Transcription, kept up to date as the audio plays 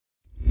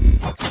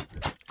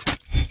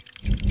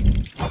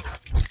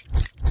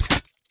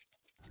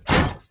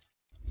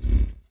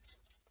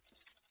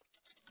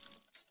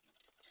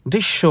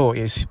This show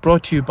is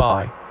brought to you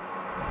by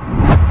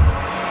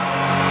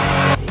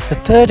the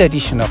third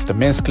edition of the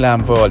Miss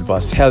Glam World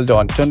was held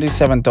on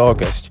 27th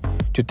August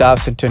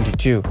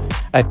 2022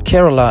 at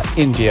Kerala,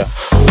 India.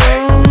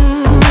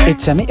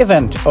 It's an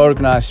event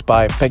organized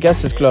by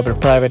Pegasus Global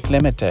Private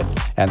Limited,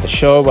 and the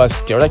show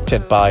was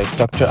directed by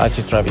Dr.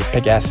 Jechen Ladree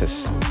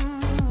Pegasus.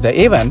 The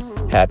event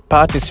had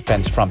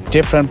participants from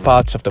different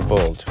parts of the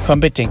world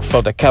competing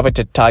for the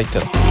coveted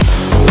title.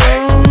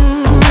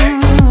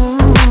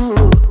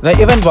 The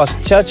event was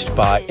judged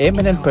by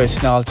eminent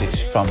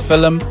personalities from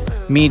film,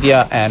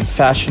 media and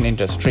fashion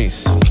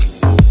industries.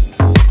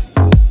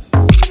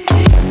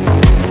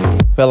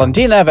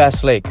 Valentina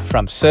Vasilic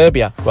from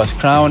Serbia was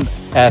crowned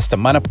as the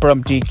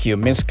Manappuram DQ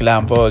Miss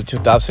Glam World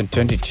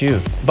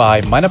 2022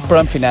 by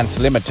Manappuram Finance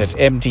Limited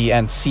MD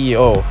and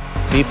CEO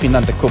VP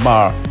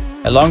Nandakumar,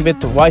 along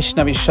with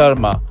Vaishnavi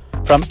Sharma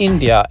from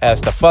India as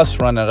the first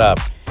runner-up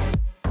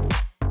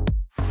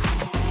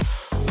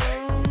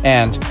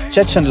and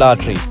Jechen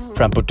Ladree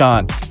from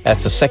Bhutan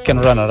as the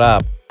second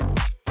runner-up.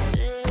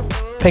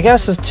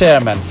 Pegasus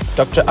chairman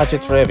Dr. Jechen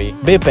Ladree,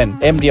 Bipin,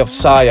 MD of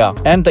Saya,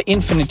 and the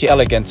Infinity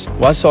Elegance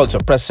was also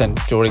present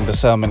during the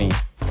ceremony.